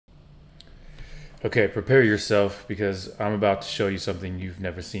Okay, prepare yourself because I'm about to show you something you've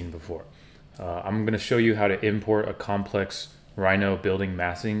never seen before. I'm going to show you how to import a complex Rhino building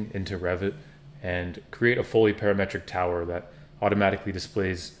massing into Revit and create a fully parametric tower that automatically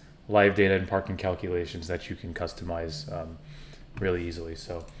displays live data and parking calculations that you can customize really easily.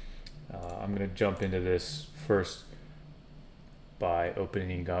 So I'm going to jump into this first by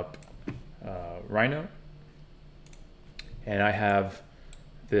opening up Rhino, and I have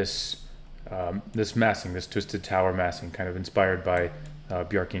this this massing, this twisted tower massing, kind of inspired by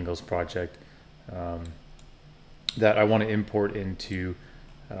Bjarke Ingels' project, that I want to import into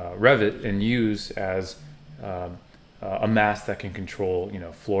Revit and use as a mass that can control,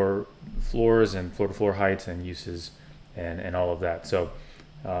 floors and floor-to-floor heights and uses and all of that. So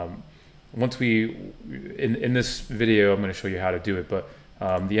once in this video, I'm going to show you how to do it, but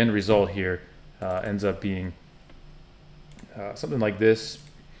the end result here ends up being something like this,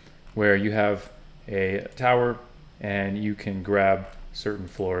 where you have a tower and you can grab certain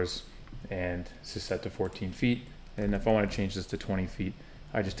floors, and this is set to 14 feet. And if I want to change this to 20 feet,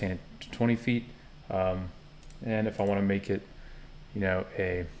 I just change it to 20 feet. And if I want to make it,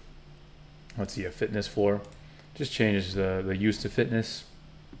 a fitness floor, just change the use to fitness.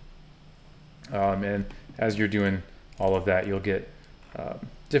 And as you're doing all of that, you'll get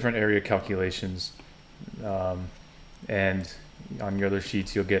different area calculations. And on your other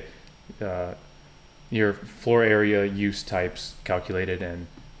sheets, you'll get your floor area use types calculated, and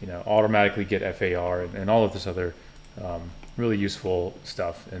automatically get FAR and all of this other really useful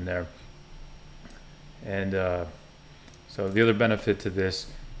stuff in there. And so the other benefit to this,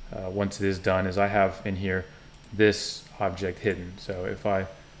 once it is done, is I have in here this object hidden. So if I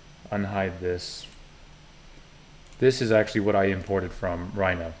unhide this, this is actually what I imported from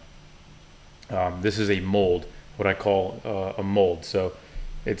Rhino. This is a mold, what I call a mold. So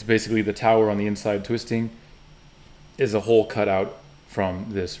it's basically the tower on the inside twisting is a hole cut out from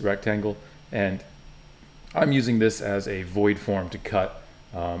this rectangle, and I'm using this as a void form to cut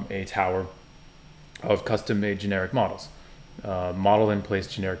a tower of custom made generic models, model in place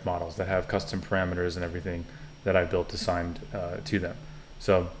generic models that have custom parameters and everything that I built assigned to them.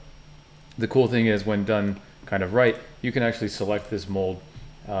 So the cool thing is, when done kind of right, you can actually select this mold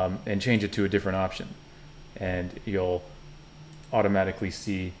and change it to a different option, and you'll automatically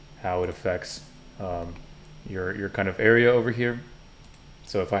see how it affects your kind of area over here.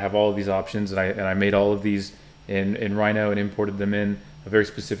 So if I have all of these options, and I made all of these in Rhino and imported them in a very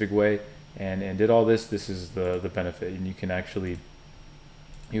specific way, and did all this, this is the benefit. And you can actually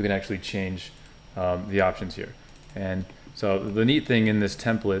change the options here. And so the neat thing in this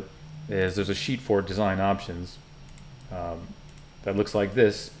template is there's a sheet for design options that looks like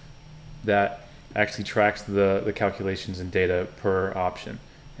this, that actually tracks the calculations and data per option.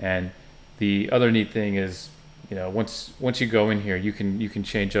 And the other neat thing is, once you go in here, you can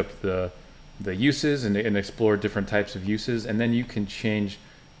change up the uses and explore different types of uses, and then you can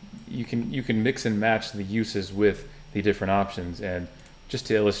mix and match the uses with the different options. And just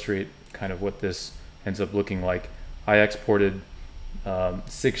to illustrate kind of what this ends up looking like, I exported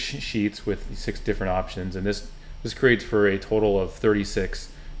 6 sheets with 6 different options, and this creates for a total of 36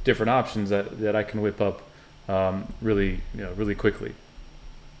 different options that I can whip up really quickly.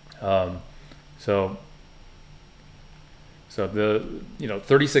 So the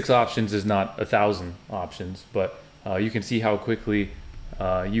 36 options is not 1,000 options, but you can see how quickly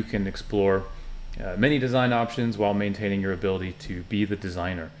you can explore many design options while maintaining your ability to be the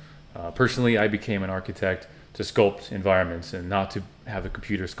designer. Personally, I became an architect to sculpt environments and not to have a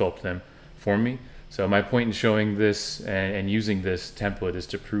computer sculpt them for me. So my point in showing this and using this template is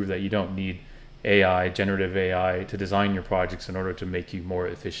to prove that you don't need AI, generative AI, to design your projects in order to make you more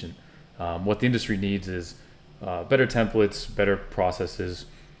efficient. What the industry needs is better templates, better processes.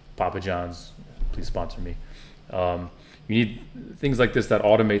 Papa John's, please sponsor me. You need things like this that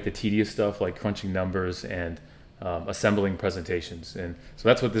automate the tedious stuff, like crunching numbers and assembling presentations. And so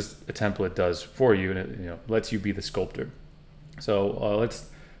that's what this template does for you, and it lets you be the sculptor. So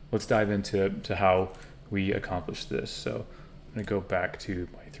let's dive into how we accomplish this. So I'm going to go back to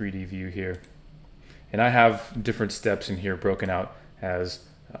my 3D view here, and I have different steps in here broken out as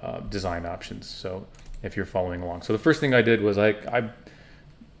design options, so if you're following along. So the first thing I did was I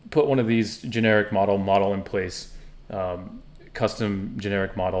put one of these generic model in place, custom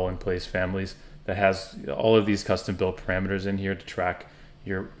generic model in place families that has all of these custom built parameters in here to track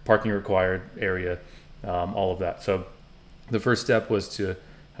your parking required area, all of that. So the first step was to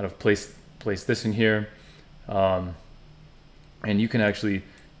kind of place this in here, and you can actually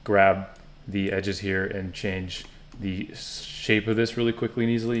grab the edges here and change the shape of this really quickly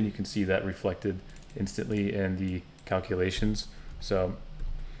and easily, and you can see that reflected instantly in the calculations. So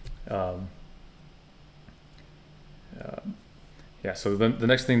yeah, so the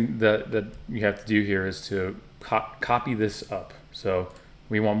next thing that you have to do here is to copy this up. So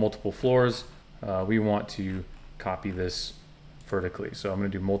we want multiple floors. We want to copy this vertically. So I'm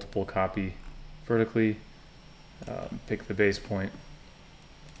going to do multiple copy vertically, pick the base point,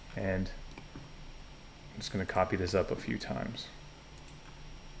 and I'm just going to copy this up a few times.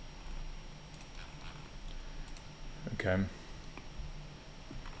 Okay.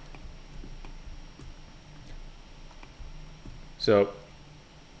 So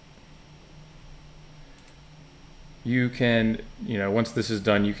you can, once this is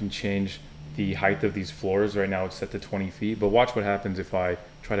done, you can change the height of these floors. Right now it's set to 20 feet, but watch what happens if I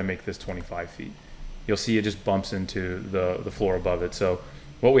try to make this 25 feet. You'll see it just bumps into the floor above it. So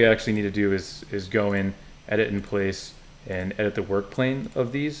what we actually need to do is go in, edit in place, and edit the work plane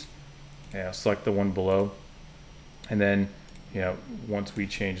of these. Select the one below. And then, once we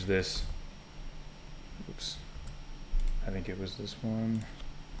change this, oops, I think it was this one.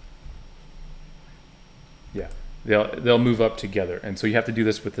 Yeah, they'll move up together. And so you have to do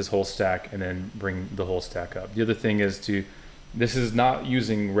this with this whole stack and then bring the whole stack up. The other thing is this is not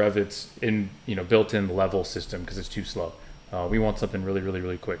using Revit's built-in level system because it's too slow. We want something really, really,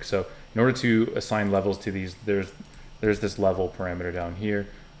 really quick. So in order to assign levels to these, there's this level parameter down here.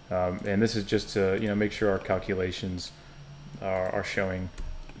 And this is just to make sure our calculations are showing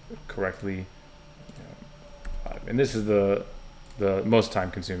correctly. And this is the most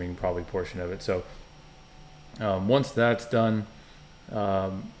time-consuming probably portion of it. So once that's done,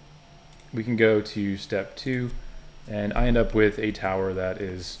 we can go to step 2, and I end up with a tower that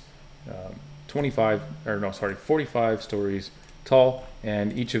is 45 stories tall,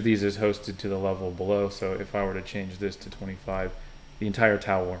 and each of these is hosted to the level below. So if I were to change this to 25, the entire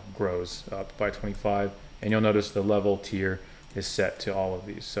tower grows up by 25, and you'll notice the level tier is set to all of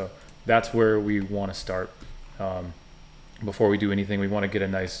these. So that's where we want to start. Before we do anything, we want to get a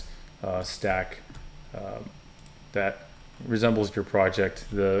nice stack that resembles your project,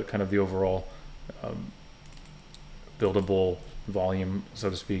 the kind of the overall buildable volume, so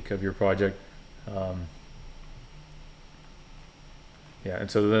to speak, of your project. Yeah,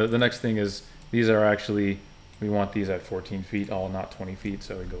 and so the next thing is these are actually, we want these at 14 feet, all not 20 feet,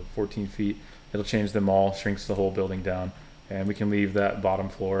 so we go 14 feet. It'll change them all, shrinks the whole building down, and we can leave that bottom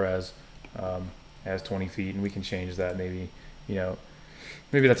floor as 20 feet, and we can change that maybe,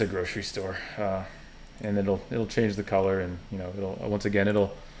 maybe that's a grocery store, and it'll change the color, and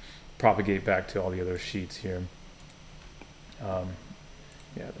it'll propagate back to all the other sheets here. Yeah,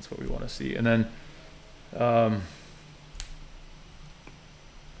 that's what we want to see. And then so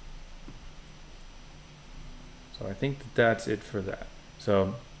I think that's it for that.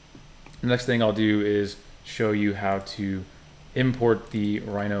 So the next thing I'll do is show you how to import the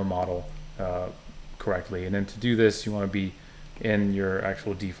Rhino model correctly. And then to do this, you want to be in your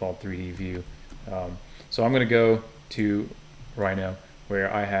actual default 3D view. So I'm going to go to Rhino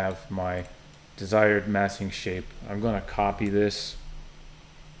where I have my desired massing shape. I'm going to copy this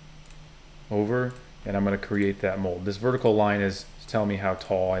over, and I'm going to create that mold. This vertical line is telling me how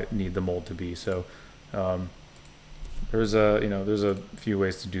tall I need the mold to be. So there's a few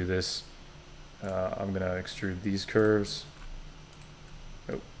ways to do this. I'm going to extrude these curves.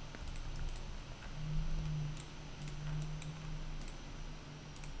 Oh.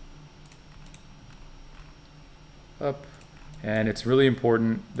 Up, and it's really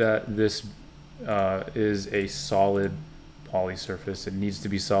important that this is a solid poly surface. It needs to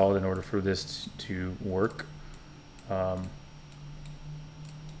be solid in order for this to work. So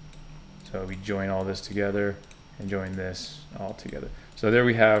we join all this together and join this all together. So there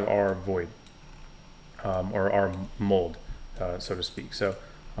we have our void, or our mold, so to speak. So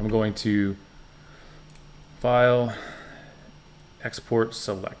I'm going to File, Export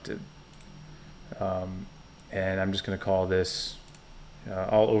Selected, and I'm just going to call this,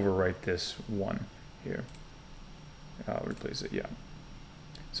 I'll overwrite this one here. I'll replace it, yeah.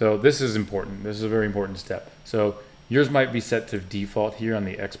 So this is important. This is a very important step. So yours might be set to default here on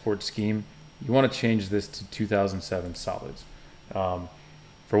the export scheme. You want to change this to 2007 solids.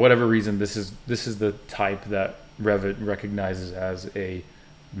 For whatever reason, this is the type that Revit recognizes as a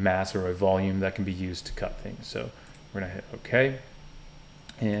mass or a volume that can be used to cut things. So we're going to hit OK,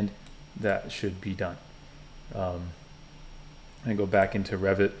 and that should be done. And go back into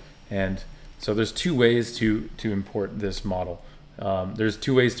Revit, and so there's two ways to import this model. There's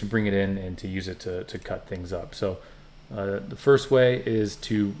two ways to bring it in and to use it to cut things up. So the first way is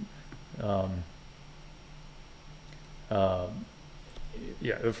to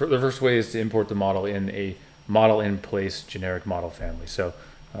yeah, the first way is to import the model in a model in place generic model family. So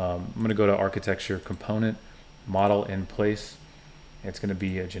I'm going to go to architecture component, model in place. It's going to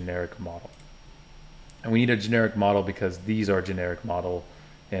be a generic model. And we need a generic model because these are generic model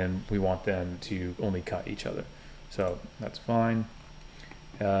and we want them to only cut each other. So that's fine.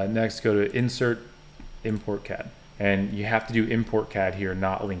 Next, go to insert, import CAD. And you have to do import CAD here,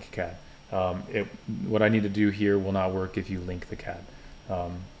 not link CAD. What I need to do here will not work if you link the CAD.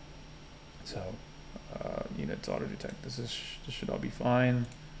 Units auto detect. This should all be fine.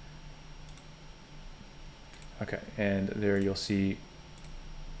 Okay, and there you'll see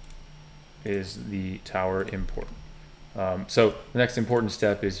is the tower import. So the next important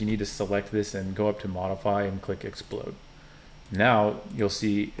step is you need to select this and go up to modify and click explode. Now you'll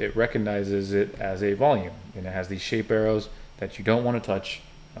see it recognizes it as a volume and it has these shape arrows that you don't want to touch.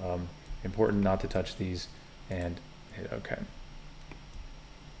 Important not to touch these, and hit OK.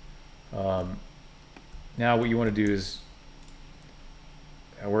 Now what you want to do is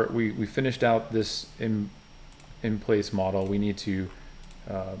we finished out this in place model. We need to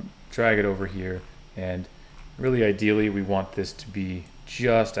drag it over here, and really ideally we want this to be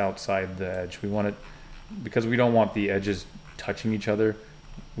just outside the edge. We want it because we don't want the edges touching each other.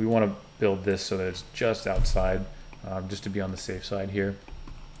 We want to build this so that it's just outside, just to be on the safe side here.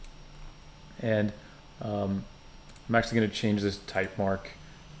 And I'm actually going to change this type mark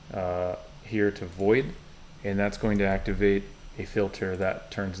here to void, and that's going to activate a filter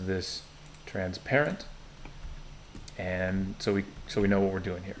that turns this transparent. And so we know what we're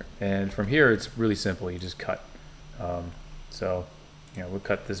doing here. And from here, it's really simple. You just cut. We'll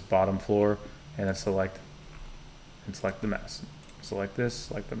cut this bottom floor and then select the mass. Select this,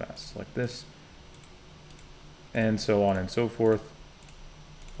 select the mass, select this, and so on and so forth,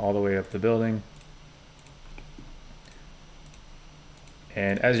 all the way up the building.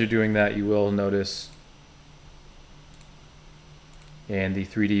 And as you're doing that, you will notice in the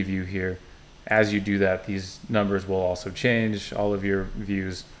 3D view here, as you do that, these numbers will also change. All of your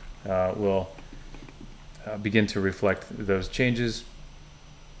views will begin to reflect those changes.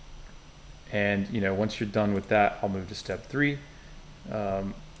 And once you're done with that, I'll move to step 3.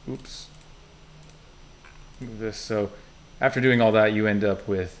 Oops. Move this. So after doing all that, you end up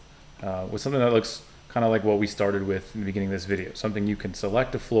with something that looks kind of like what we started with in the beginning of this video. Something you can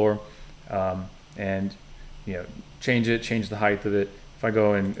select a floor and change the height of it. If I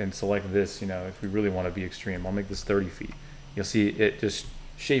go and select this, if we really want to be extreme, I'll make this 30 feet. You'll see it just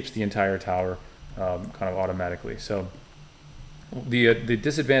shapes the entire tower kind of automatically. So the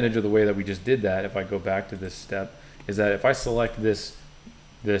disadvantage of the way that we just did that, if I go back to this step, is that if I select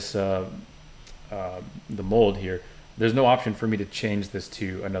the mold here, there's no option for me to change this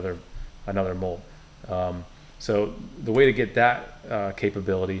to another mold. So the way to get that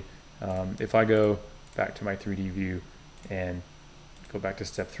capability, if I go back to my 3D view and go back to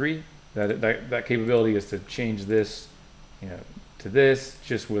step 3, that capability is to change this, to this,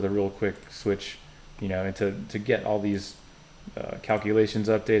 just with a real quick switch, and to get all these calculations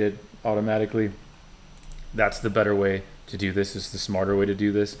updated automatically. That's the better way to do this. Is the smarter way to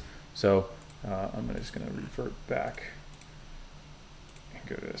do this. So I'm just going to revert back and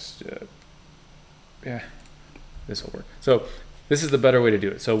go to step. Yeah, this will work. So this is the better way to do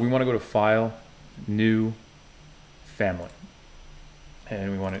it. So we want to go to File, New, Family,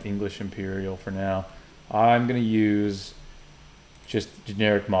 and we want an English Imperial for now. I'm going to use just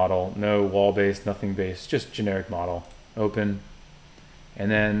generic model, no wall based, nothing based, just generic model. Open,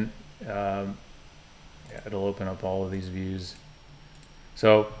 and then it'll open up all of these views.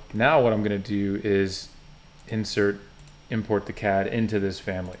 So now what I'm going to do is import the CAD into this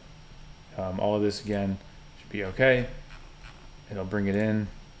family. All of this again should be okay. It'll bring it in.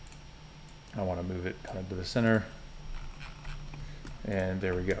 I want to move it kind of to the center, and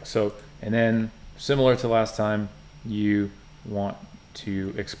there we go. So, and then similar to last time, you want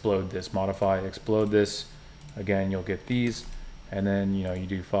to explode this, modify, explode this. Again, you'll get these, and then you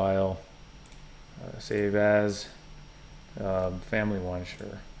do File, Save As, Family One,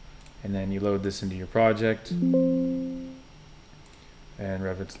 sure, and then you load this into your project. And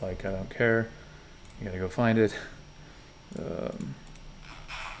Revit's like, I don't care. You gotta go find it. I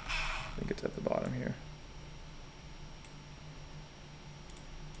think it's at the bottom here.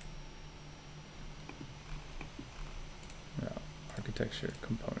 No, architecture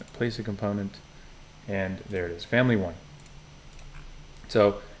component, place a component. And there it is, Family One.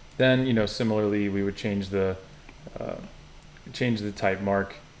 So then, similarly, we would change the type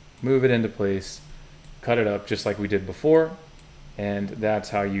mark, move it into place, cut it up just like we did before, and that's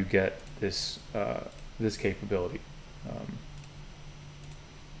how you get this this capability.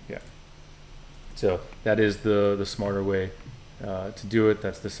 Yeah. So that is the smarter way to do it.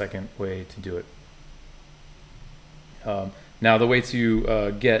 That's the second way to do it. Now the way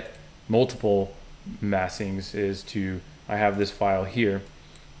to get multiple massings is I have this file here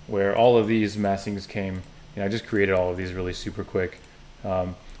where all of these massings came. I just created all of these really super quick.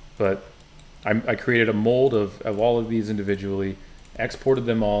 But I created a mold of all of these individually, exported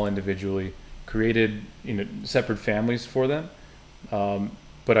them all individually, created separate families for them.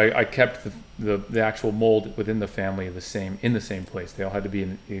 But I kept the actual mold within the family in the same place. They all had to be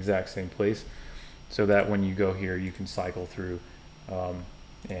in the exact same place, so that when you go here, you can cycle through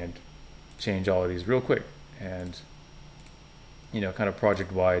and change all of these real quick. And kind of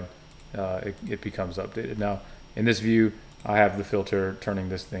project wide, it becomes updated. Now in this view, I have the filter turning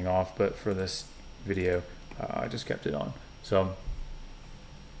this thing off, but for this video, I just kept it on. So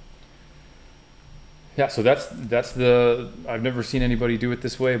yeah, so I've never seen anybody do it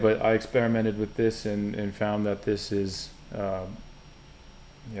this way, but I experimented with this and found that this is,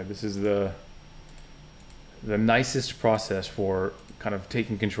 this is the nicest process for kind of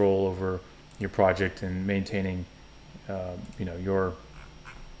taking control over your project and maintaining, your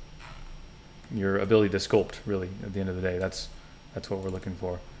ability to sculpt. Really, at the end of the day, that's what we're looking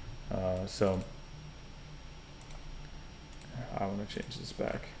for. So I want to change this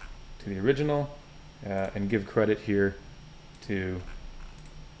back to the original. And give credit here to,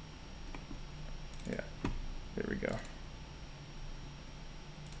 there we go.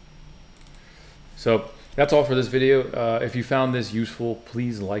 So that's all for this video. If you found this useful,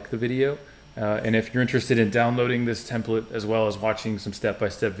 please like the video. And if you're interested in downloading this template as well as watching some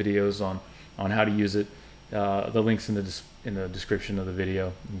step-by-step videos on how to use it, the link's in the description of the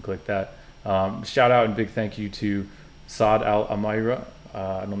video. You can click that. Shout out and big thank you to Saad Al Amira.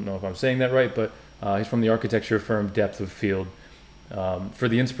 I don't know if I'm saying that right, but he's from the architecture firm Depth of Field, for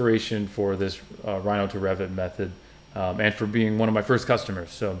the inspiration for this Rhino to Revit method, and for being one of my first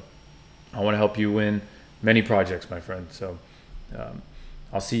customers. So I want to help you win many projects, my friend. So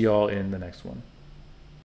I'll see y'all in the next one.